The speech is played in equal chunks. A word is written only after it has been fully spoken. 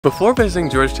Before visiting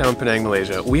Georgetown, Penang,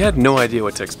 Malaysia, we had no idea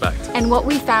what to expect. And what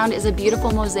we found is a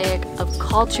beautiful mosaic of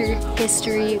culture,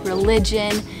 history,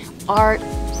 religion, art,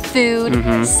 food,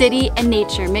 city, and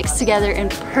nature mixed together in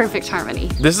perfect harmony.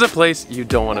 This is a place you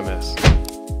don't want to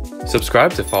miss.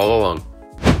 Subscribe to follow along.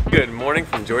 Good morning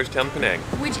from Georgetown, Penang,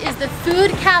 which is the food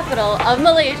capital of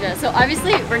Malaysia. So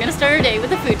obviously, we're gonna start our day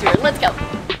with a food tour. Let's go.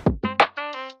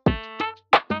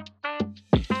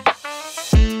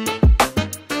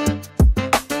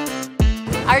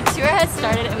 Our tour has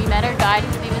started and we met our guide.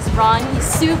 His name is Ron. He's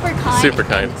super kind. Super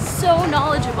kind. So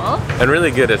knowledgeable. And really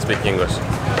good at speaking English.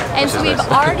 And so we've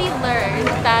already learned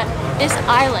that this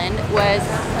island was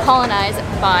colonized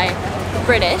by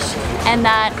British and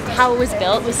that how it was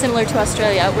built was similar to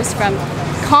Australia, was from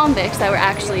convicts that were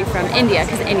actually from India,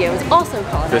 because India was also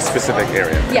colonized. This specific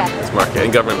area. Yeah. It's market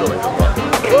and government buildings as well.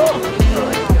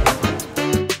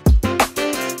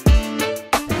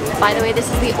 By the way, this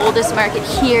is the oldest market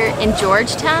here in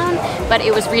Georgetown, but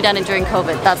it was redone during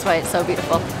COVID. That's why it's so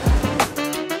beautiful.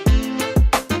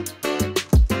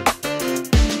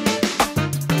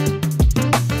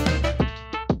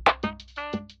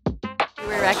 We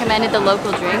were recommended the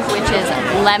local drink, which is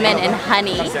lemon and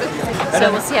honey.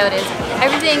 So we'll see how it is.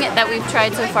 Everything that we've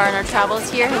tried so far in our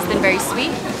travels here has been very sweet.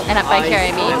 And up by here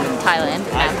I mean Thailand.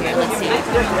 Now here, let's see. I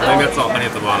think that's all honey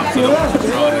at the bottom. So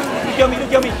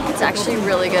it's actually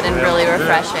really good and really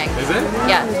refreshing. Is it?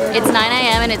 Yeah. It's 9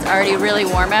 AM and it's already really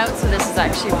warm out, so this is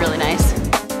actually really nice.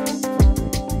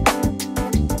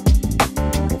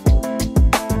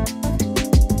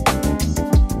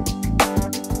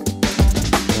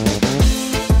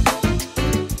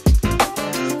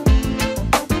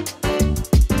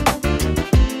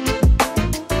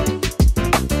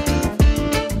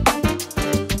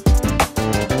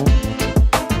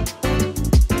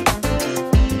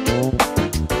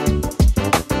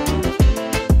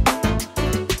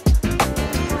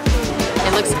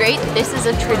 Looks great. This is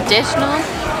a traditional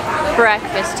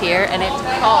breakfast here and it's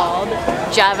called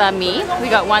Java mee. We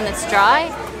got one that's dry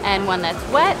and one that's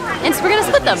wet, and so we're gonna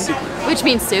split them, which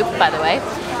means soup, by the way.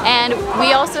 And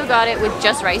we also got it with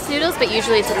just rice noodles, but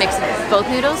usually it's a mix of both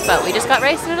noodles, but we just got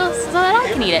rice noodles so that I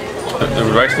can eat it.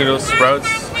 rice noodles, sprouts,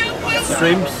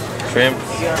 shrimps,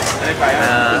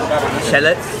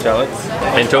 shallots,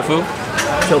 and tofu.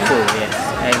 Tofu, yes,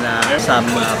 and some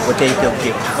potato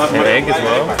chips. And egg as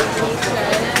well.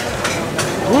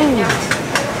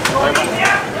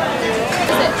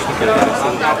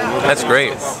 That's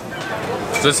great.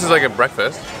 So this is like a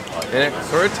breakfast, and it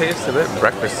sort of tastes a bit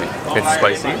breakfasty. It's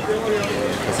spicy.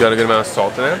 It's got a good amount of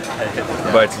salt in it,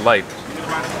 but it's light.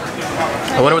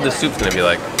 I wonder what the soup's gonna be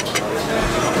like.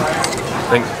 I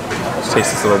think let's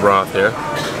taste this little broth here.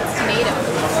 Tomato.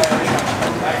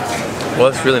 Well,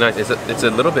 it's really nice. It's a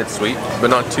little bit sweet, but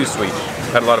not too sweet.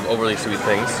 I've had a lot of overly sweet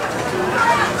things.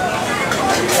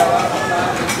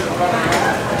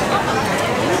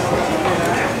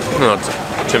 No, it's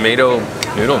tomato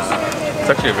noodles. It's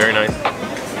actually a very nice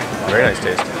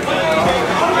taste.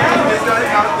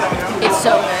 It's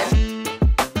so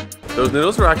good. Those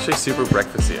noodles were actually super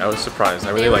breakfasty. I was surprised.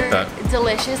 I really like that.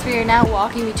 Delicious. We are now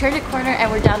walking. We turned a corner and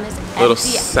we're down this little empty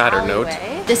sadder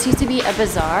alleyway. note. This used to be a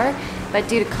bazaar, but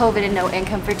due to COVID and no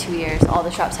income for 2 years, all the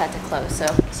shops had to close. So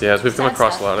yeah, we've come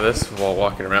across a lot of this while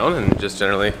walking around, and just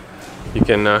generally, you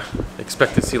can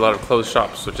expect to see a lot of closed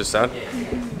shops, which is sad.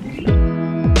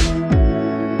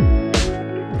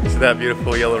 That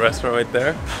beautiful yellow restaurant right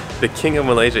there. The King of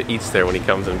Malaysia eats there when he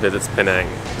comes and visits Penang.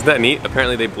 Isn't that neat?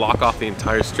 Apparently they block off the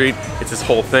entire street. It's this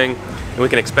whole thing, and we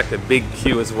can expect a big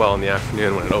queue as well in the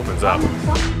afternoon when it opens up.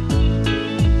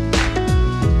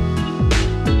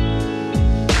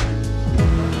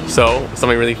 So,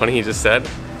 something really funny he just said.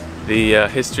 The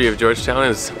history of Georgetown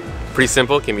is pretty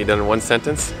simple, can be done in one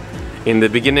sentence. In the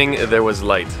beginning, there was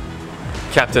light.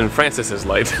 Captain Francis is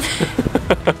light.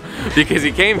 Because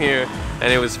he came here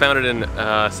and it was founded in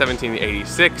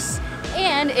 1786.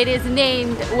 And it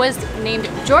was named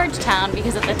Georgetown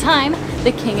because at the time,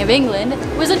 the King of England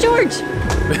was a George.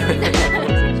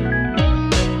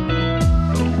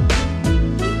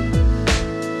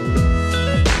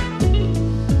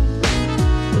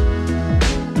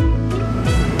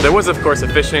 There was, of course, a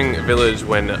fishing village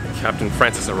when Captain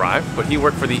Francis arrived, but he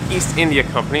worked for the East India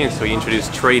Company, and so he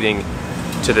introduced trading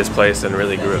to this place and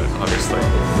really grew it, obviously.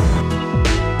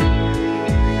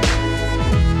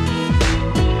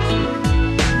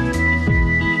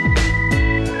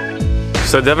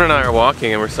 So Devin and I are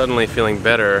walking and we're suddenly feeling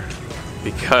better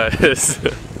because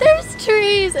there's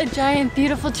trees, a giant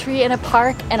beautiful tree in a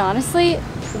park, and honestly,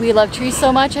 we love trees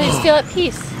so much I just feel at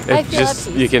peace. I feel at peace.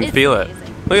 You can feel it.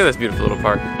 Look at this beautiful little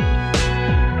park.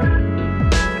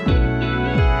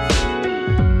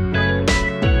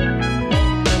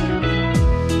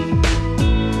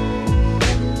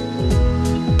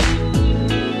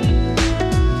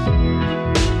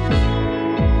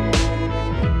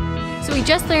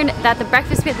 just learned that the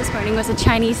breakfast we had this morning was a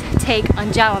Chinese take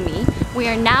on Java mee. We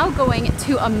are now going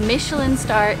to a Michelin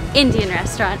star Indian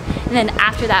restaurant, and then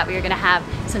after that we are gonna have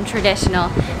some traditional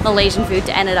Malaysian food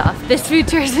to end it off. This food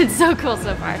tour has been so cool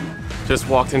so far. Just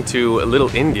walked into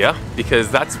Little India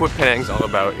because that's what Penang's all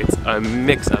about. It's a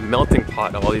mix, a melting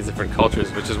pot of all these different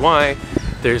cultures, which is why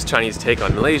there's Chinese take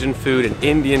on Malaysian food, an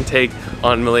Indian take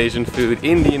on Malaysian food,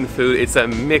 Indian food. It's a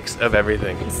mix of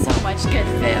everything. So much good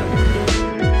food.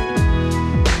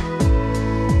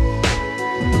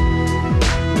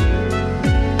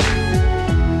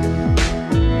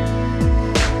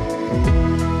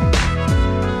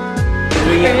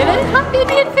 We're gonna have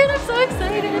Indian food, I'm so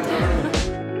excited!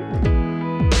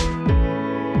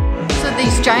 So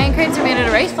these giant crepes are made out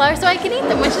of rice flour so I can eat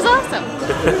them, which is awesome!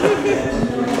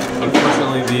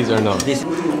 Unfortunately, these are not. It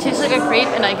tastes like a crepe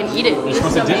and I can eat it. You're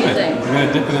supposed to dip it. You're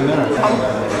gonna dip it in there.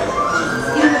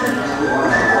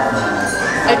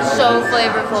 It's so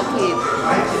flavorful, Pete.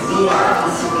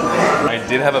 I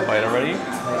did have a bite already.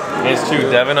 And it's true,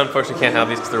 Devin unfortunately can't have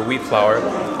these because they're wheat flour.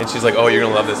 And she's like, oh, you're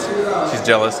gonna love this. She's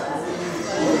jealous.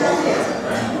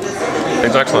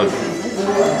 It's excellent.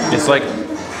 It's like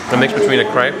a mix between a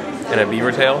crepe and a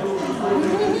beaver tail.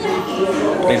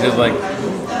 It's just like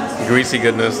greasy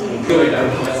goodness.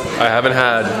 I haven't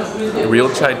had real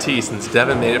chai tea since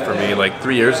Devin made it for me like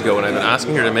 3 years ago, and I've been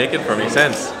asking her to make it for me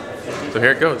since. So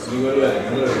here it goes.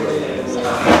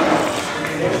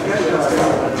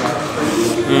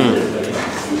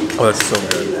 Oh, that's so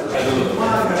good.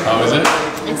 How is it?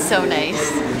 It's so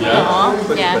nice. Yeah?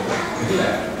 Aww, yeah.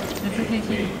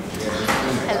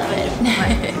 I love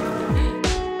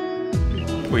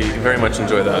it. We very much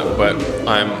enjoy that, but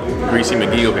I'm Greasy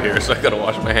McGee over here, so I gotta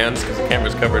wash my hands because the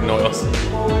camera's covered in oils.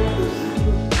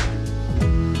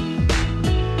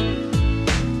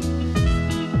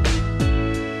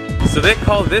 So they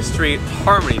call this street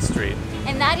Harmony Street.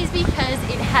 And that is because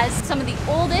it has some of the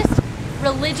oldest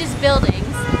religious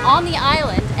buildings on the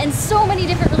island and so many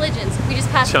different religions. We just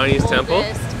passed Chinese the temple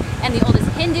oldest and the oldest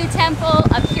Hindu temple.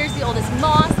 Up here's the oldest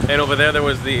mosque. And over there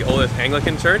was the oldest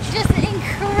Anglican church. Just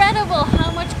incredible how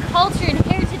much culture and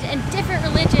heritage and different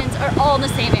religions are all in the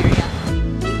same area.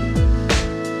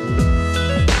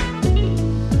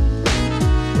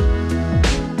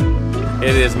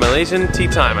 It is Malaysian tea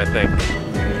time, I think.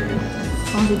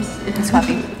 It's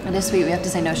coffee. It is sweet. We have to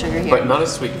say no sugar here. But not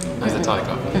as sweet as the Thai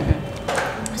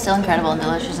coffee. Still incredible and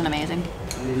delicious and amazing.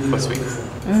 But sweet.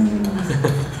 I'm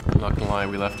not gonna lie,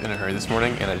 we left in a hurry this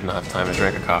morning and I did not have time to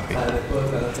drink a coffee.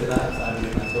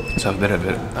 So I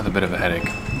have a bit of a headache.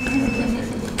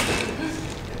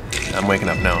 I'm waking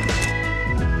up now. I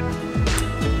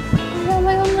got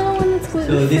my own little one that's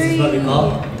gluten-free. So this is what we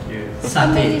call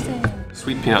satay. Amazing.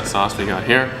 Sweet peanut sauce we got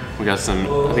here. We got some,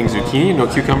 I think, zucchini, no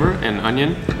cucumber, and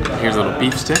onion. Here's a little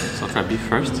beef stick, so I'll try beef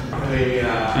first.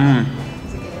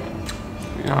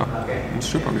 Yeah, it's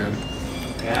super good.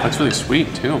 That's really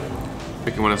sweet too.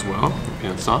 Picking one as well,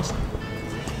 peanut sauce.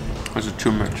 There's a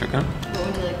turmeric chicken. What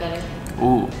would you like better?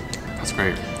 Ooh, that's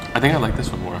great. I think I like this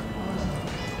one more.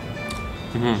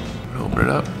 Open it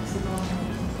up.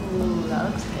 Ooh, that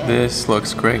looks good. This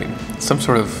looks great. Some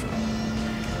sort of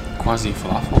quasi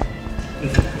falafel.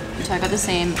 So I got the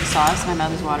same sauce. My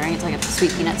mouth is watering. It's like a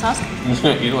sweet peanut sauce. I'm just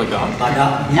gonna eat it like that.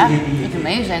 Yeah, it's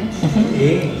amazing.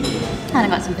 And I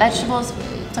got some vegetables,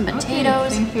 some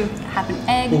potatoes, half an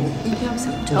egg,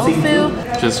 some tofu.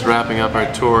 Just wrapping up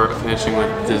our tour, finishing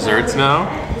with desserts now.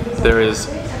 There is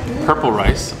purple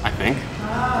rice, I think,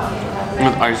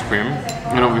 with ice cream.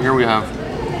 And over here we have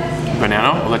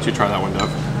banana. I'll let you try that one, Doug.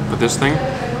 But this thing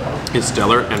is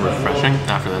stellar and refreshing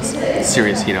after this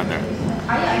serious heat out there.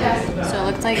 So it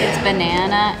looks like it's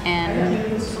banana and...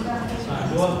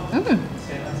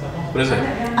 What is it?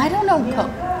 I don't know.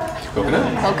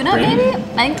 Coconut? Coconut, Really? maybe?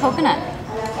 I think coconut.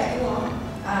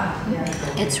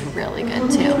 It's really good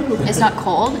too. It's not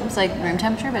cold. It's like room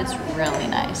temperature, but it's really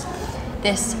nice.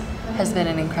 This has been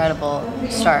an incredible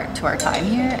start to our time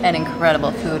here and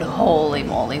incredible food. Holy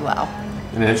moly, wow.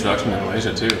 And an introduction to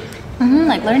Malaysia too.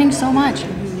 Like learning so much.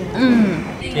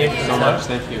 Thank you so much.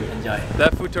 Thank you. Enjoy.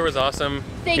 That food tour was awesome.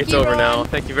 Thank it's you, over Ron. now.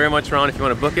 Thank you very much, Ron. If you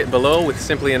want to book it below with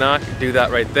Simply Anak, do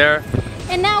that right there.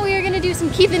 And now we are going to do some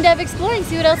Keith and Dev exploring,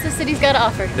 see what else the city's got to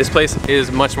offer. This place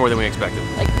is much more than we expected.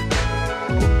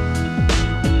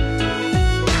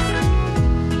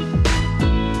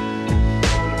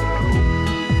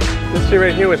 This tree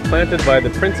right here was planted by the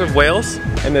Prince of Wales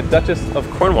and the Duchess of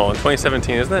Cornwall in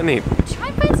 2017. Isn't that neat? Try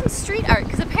and find some street art,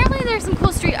 because apparently there's some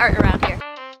cool street art around here.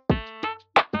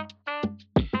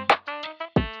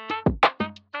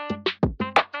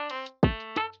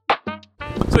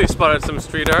 So we spotted some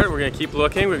street art. We're gonna keep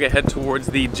looking. We're gonna head towards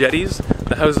the jetties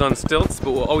The house is on stilts,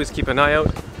 but we'll always keep an eye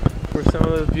out for some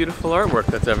of the beautiful artwork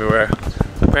that's everywhere.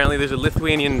 Apparently there's a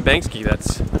Lithuanian Banksy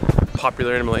that's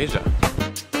popular in Malaysia.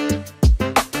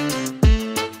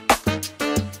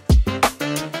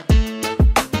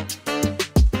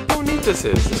 How neat this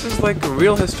is. This is like a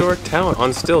real historic town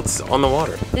on stilts on the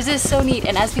water. This is so neat,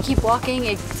 and as we keep walking,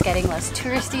 it's getting less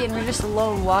touristy and we're just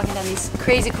alone walking down these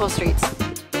crazy cool streets.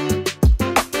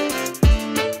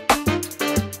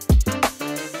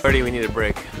 Already we need a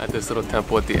break at this little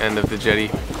temple at the end of the jetty.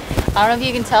 I don't know if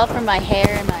you can tell from my hair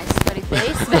and my sweaty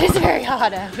face, but it's very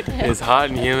hot out. It's hot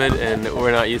and humid and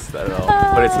we're not used to that at all.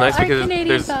 But it's nice because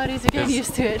Canadian bodies are getting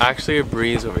used to it. Actually a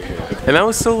breeze over here. And that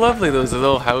was so lovely, those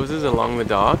little houses along the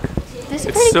dock. This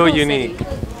is It's so cool unique.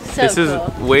 So This is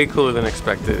cool. way cooler than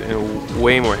expected and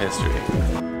way more history.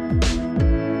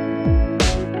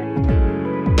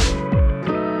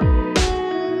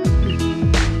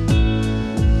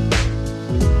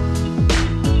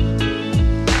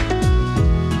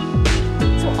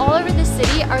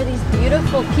 Are these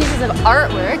beautiful pieces of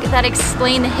artwork that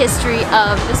explain the history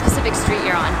of the specific street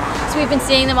you're on. So we've been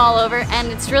seeing them all over and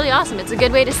it's really awesome. It's a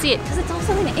good way to see it because it's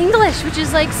also in English, which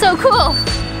is like so cool.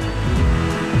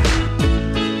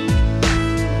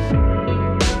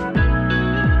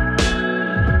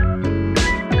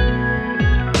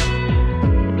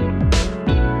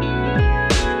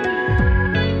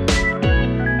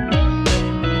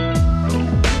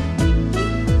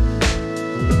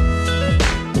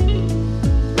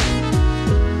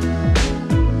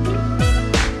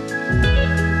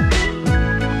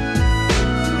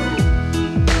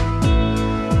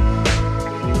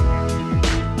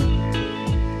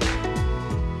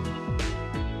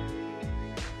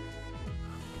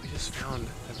 Found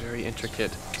a very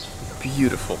intricate,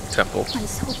 beautiful temple. And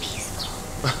so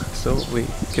peaceful. So we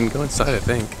can go inside, I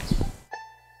think.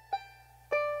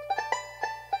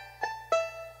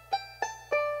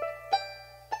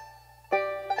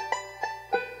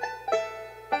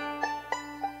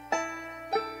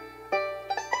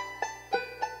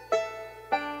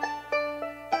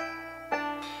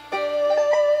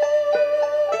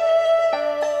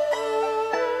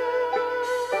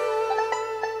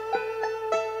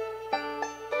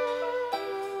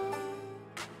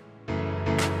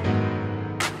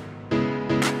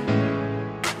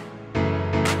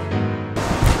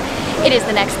 It is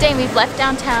the next day and we've left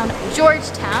downtown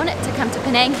Georgetown to come to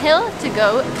Penang Hill to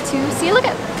go to see a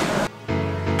lookout.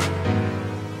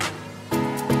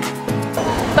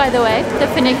 By the way, the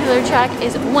funicular track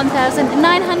is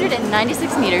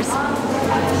 1,996 meters.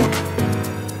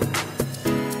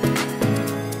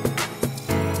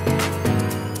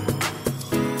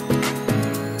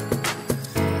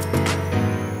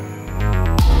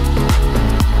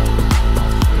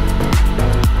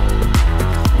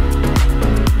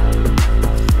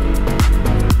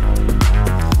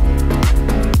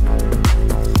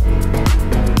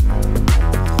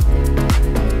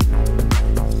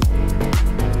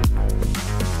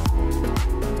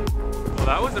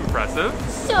 That was impressive.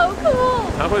 So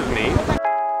cool! That was neat.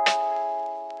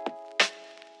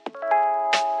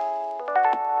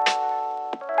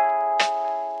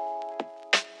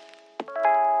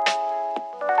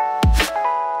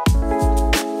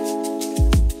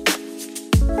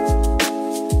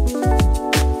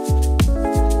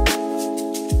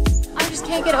 I just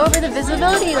can't get over the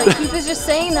visibility. Like he was just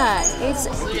saying that. It's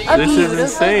a This beautiful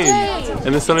is insane. day.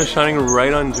 And the sun is shining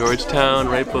right on Georgetown,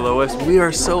 right below us. We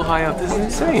are so high up. This is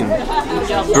insane.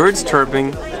 Birds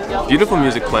chirping, beautiful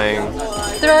music playing.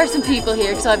 There are some people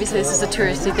here because obviously this is a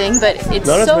touristy thing, but it's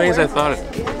Not as so many as I worth thought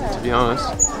it, to be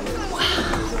honest.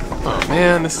 Oh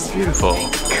man, this is beautiful.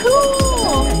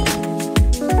 cool.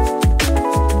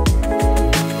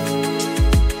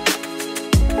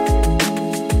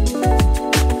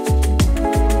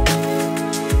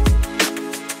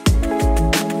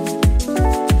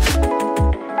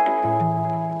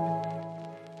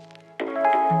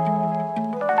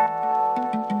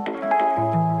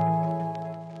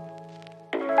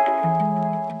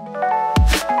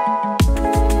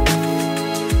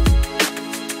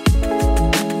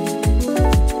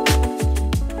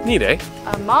 Neat, eh?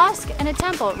 A mosque and a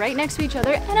temple right next to each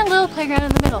other and a little playground in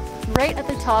the middle, right at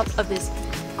the top of this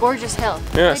gorgeous hill.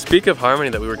 Yeah, Like, speak of harmony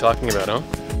that we were talking about, huh?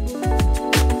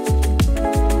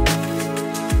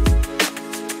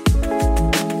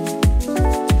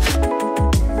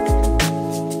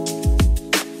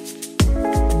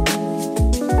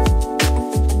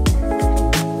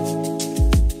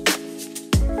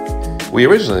 We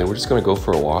originally were just going to go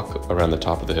for a walk around the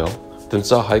top of the hill, then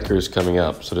saw hikers coming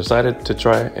up, so decided to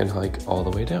try and hike all the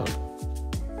way down.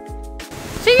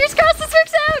 fingers crossed this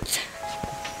works out!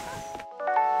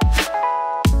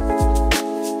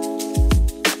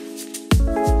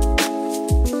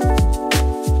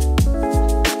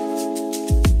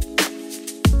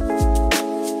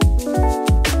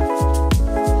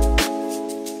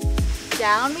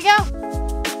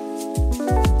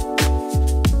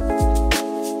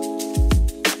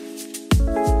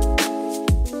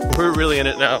 really in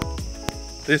it now.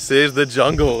 This is the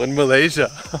jungle in Malaysia.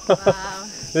 Wow.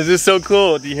 This is so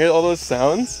cool. Do you hear all those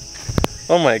sounds?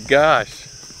 Oh my gosh.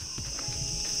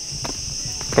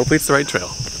 Hopefully it's the right trail.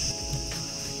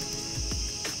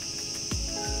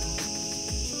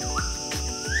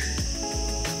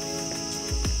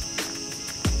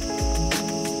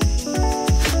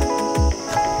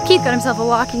 Keith got himself a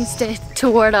walking stick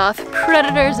to ward off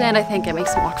predators, and I think it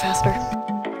makes him walk faster.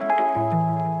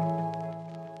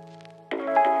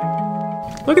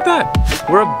 Look at that.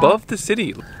 We're above the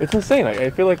city. It's insane. I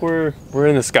feel like we're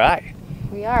in the sky.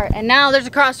 We are, and now there's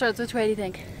a crossroads. Which way do you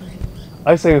think?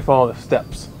 I say we follow the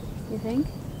steps. You think?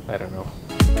 I don't know.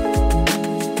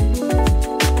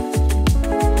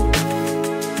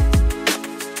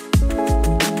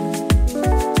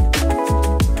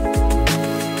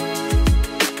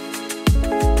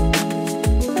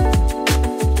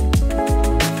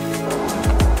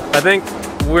 I think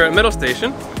we're at Middle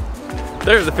Station.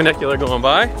 There's the funicular going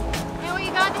by. And we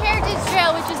got the Heritage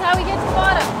Trail, which is how we get to the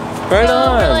bottom. Right so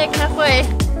on. We're like halfway.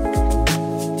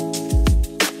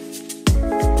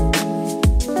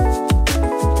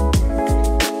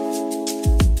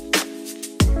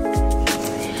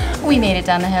 We made it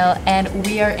down the hill, and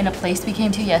we are in a place we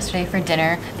came to yesterday for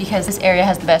dinner because this area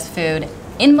has the best food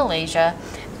in Malaysia,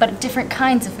 but different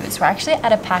kinds of food. So we're actually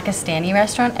at a Pakistani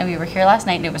restaurant, and we were here last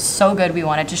night and it was so good we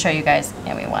wanted to show you guys,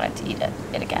 and we wanted to eat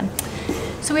it again.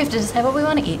 So we have to decide what we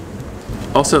want to eat.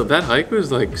 Also, that hike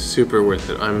was like super worth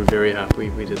it. I'm very happy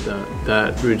we did that.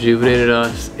 That rejuvenated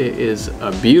us. It is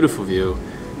a beautiful view.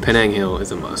 Penang Hill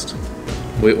is a must.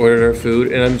 We ordered our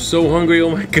food and I'm so hungry, oh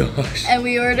my gosh. And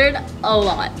we ordered a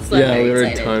lot, so yeah, I'm we ordered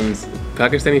excited. tons.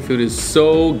 Pakistani food is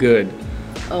so good.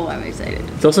 Oh, I'm excited.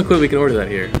 It's also cool we can order that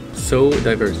here. So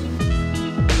diverse.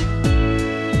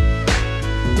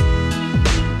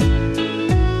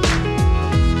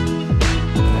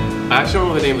 I actually don't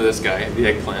know the name of this guy, the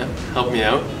eggplant. Help me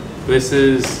out. This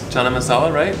is chana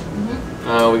masala, right?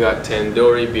 Mm-hmm. We got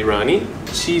tandoori biryani,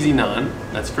 cheesy naan.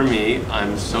 That's for me.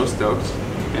 I'm so stoked.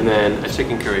 And then a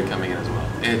chicken curry coming in as well.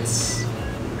 It's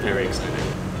very exciting.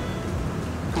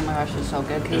 Oh my gosh, it's so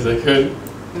good. Is it good?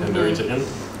 Tandoori chicken?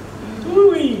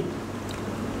 Ooh-wee.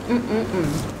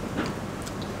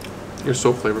 You're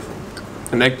so flavorful.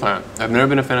 An eggplant. I've never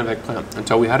been a fan of eggplant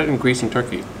until we had it in Greece and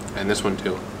Turkey. And this one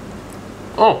too.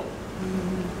 Oh!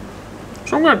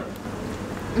 So good!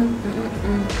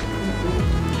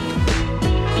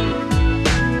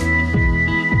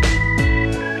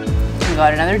 We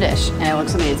got another dish, and it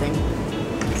looks amazing.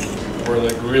 We're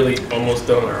like really almost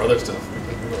done our other stuff.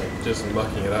 We're like just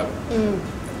mucking it up.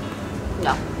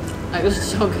 Yeah, it was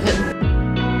so good.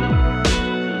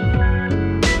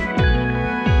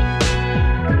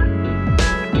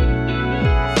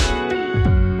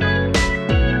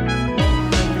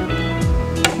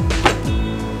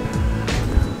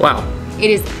 Wow.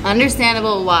 It is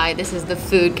understandable why this is the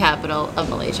food capital of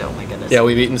Malaysia. Oh my goodness. Yeah,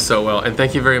 we've eaten so well. And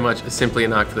thank you very much, Simply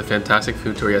Anak, for the fantastic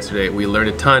food tour yesterday. We learned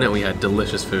a ton and we had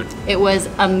delicious food. It was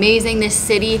amazing. This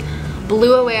city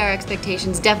blew away our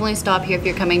expectations. Definitely stop here if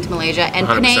you're coming to Malaysia. And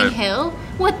 100%. Penang Hill,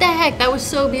 what the heck? That was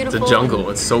so beautiful. It's a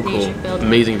jungle. It's so cool.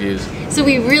 Amazing views. So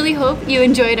we really hope you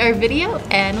enjoyed our video,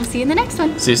 and we'll see you in the next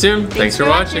one. See you soon. Thanks for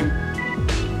watching.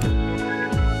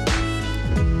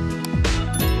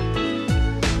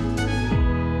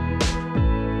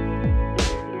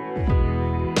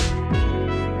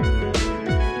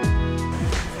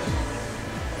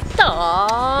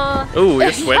 Aww. Ooh,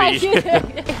 you're sweaty.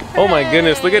 Oh my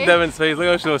goodness, look at Devin's face.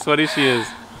 Look how sweaty she is.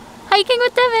 Hiking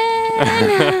with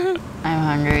Devin. I'm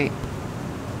hungry.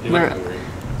 You're hungry.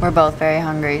 We're both very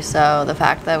hungry, so the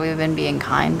fact that we've been being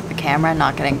kind to the camera and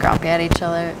not getting grumpy at each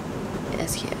other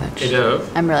is huge. Hey Dev,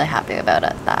 I'm really happy about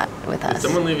it, that with did us.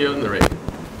 someone leave you out in the rain?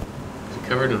 You're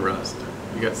covered in rust.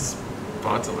 You got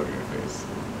spots all over your face.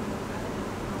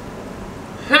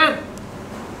 Huh.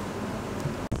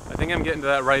 I think I'm getting to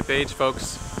that ripe age,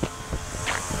 folks.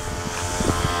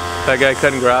 That guy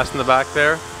cutting grass in the back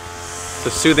there. It's a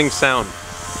soothing sound.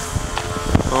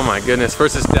 Oh my goodness.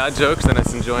 First it's dad jokes, then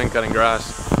it's enjoying cutting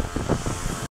grass.